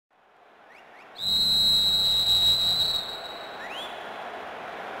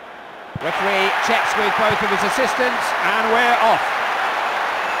Referee checks with both of his assistants, and we're off.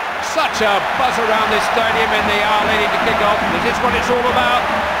 Such a buzz around this stadium in the hour leading to kick-off. Is this what it's all about?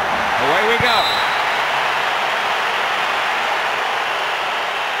 Away we go.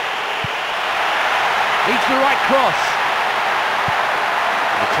 Needs the right cross.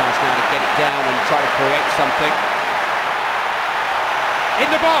 A chance now to get it down and try to create something. In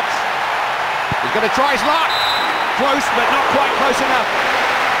the box. He's going to try his luck. Close, but not quite close enough.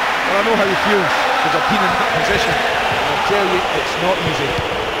 Well, I know how he feels, because I've been in that position. And I'll tell you, it's not easy.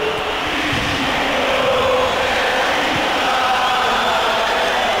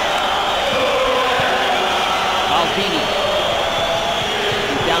 Maldini.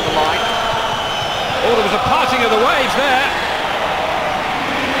 Down the line. Oh, there was a parting of the waves there.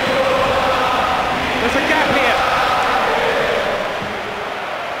 There's a gap here.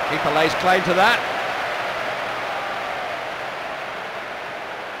 Keeper lays claim to that.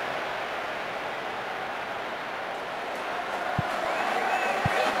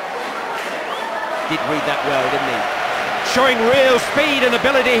 Did read that well, didn't he? Showing real speed and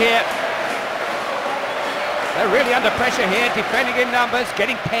ability here. They're really under pressure here, defending in numbers,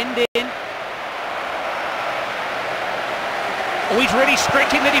 getting penned in. Oh, he's really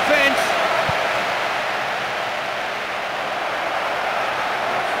stretching the defence.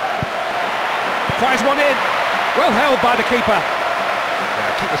 Tries one in. Well held by the keeper.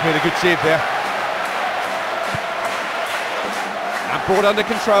 Yeah, keeper's made a good save there. And brought under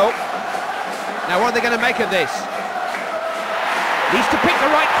control. Now what are they going to make of this? Needs to pick the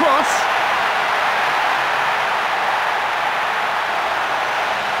right cross.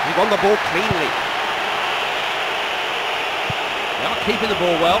 He won the ball cleanly. They are keeping the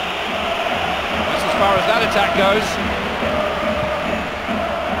ball well. That's as far as that attack goes.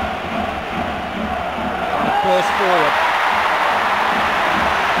 Burst forward.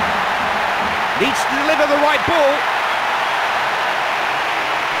 Needs to deliver the right ball.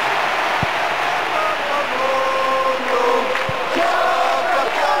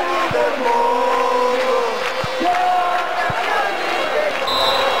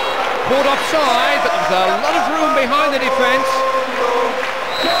 Caught offside, but there's a lot of room behind the defence.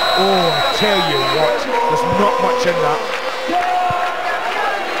 Oh, I tell you what, there's not much in that.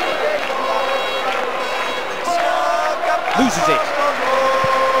 Loses it.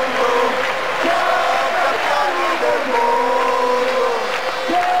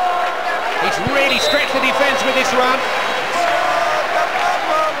 He's really stretched the defence with this run.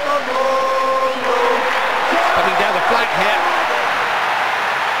 Coming down the flank here.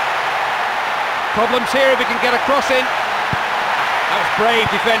 Problems here if he can get a cross in. That was brave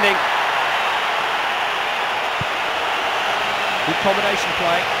defending. Good combination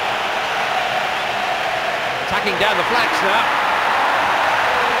play. Attacking down the flanks now.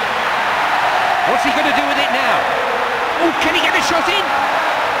 What's he going to do with it now? Oh, can he get a shot in?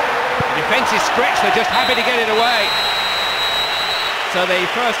 The defence is stretched, they're just happy to get it away. So the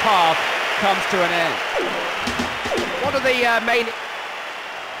first half comes to an end. What are the main...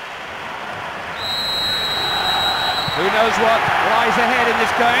 Who knows what lies ahead in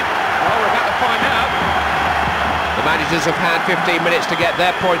this game? Well, we're about to find out. The managers have had 15 minutes to get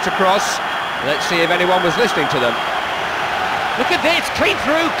their points across. Let's see if anyone was listening to them. Look at this, clean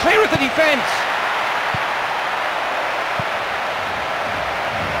through, clear of the defence.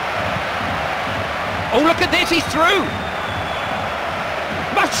 Oh, look at this, he's through.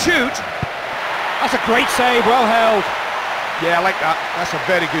 Must shoot. That's a great save, well held. Yeah, I like that. That's a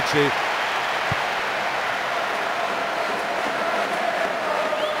very good save.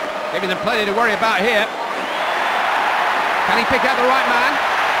 Giving them plenty to worry about here. Can he pick out the right man?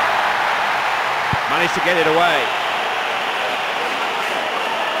 Managed to get it away.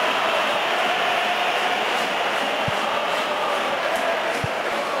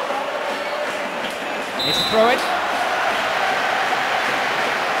 Needs to throw it.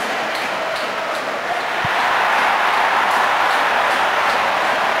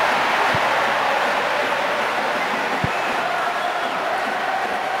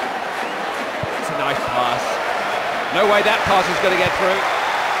 It's a nice pass. No way that pass is going to get through.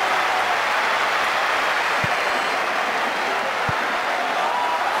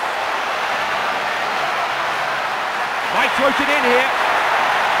 Might float it in here.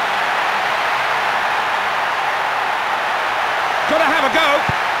 Gotta have a go.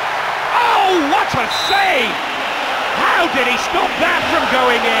 Oh, what a save! How did he stop that from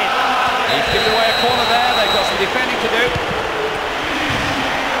going in? He's given away a corner there. They've got some defending to do.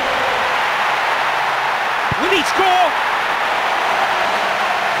 Will he score?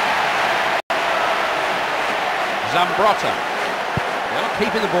 Zambrotta. They're not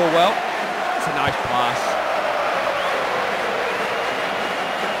keeping the ball well. That's a nice pass.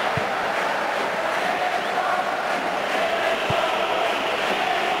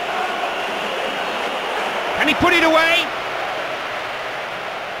 Can he put it away?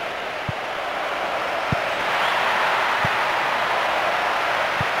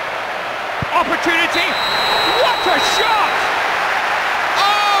 Opportunity. What a shot!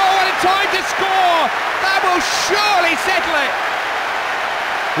 Oh, what a time to score! That will surely settle it.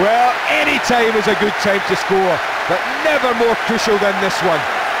 Well, any time is a good time to score, but never more crucial than this one.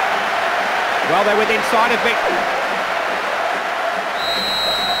 Well, they're within sight of victory.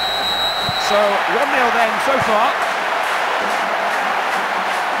 So 1-0 then so far.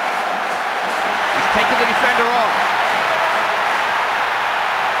 He's taken the defender on.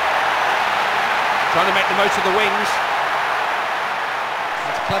 Trying to make the most of the wings.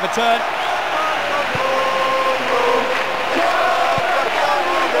 That's a clever turn.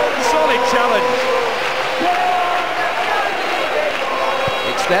 Solid challenge.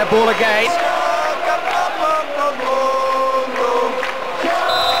 It's their ball again.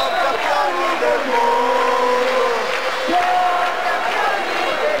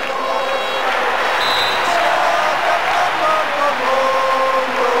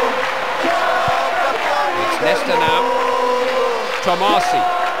 It's Nesta now. Tomasi.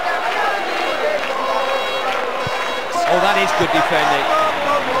 Oh, that is good defending.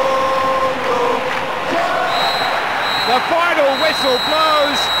 The final whistle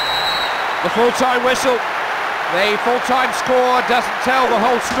blows. The full-time whistle. The full-time score doesn't tell the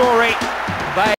whole story.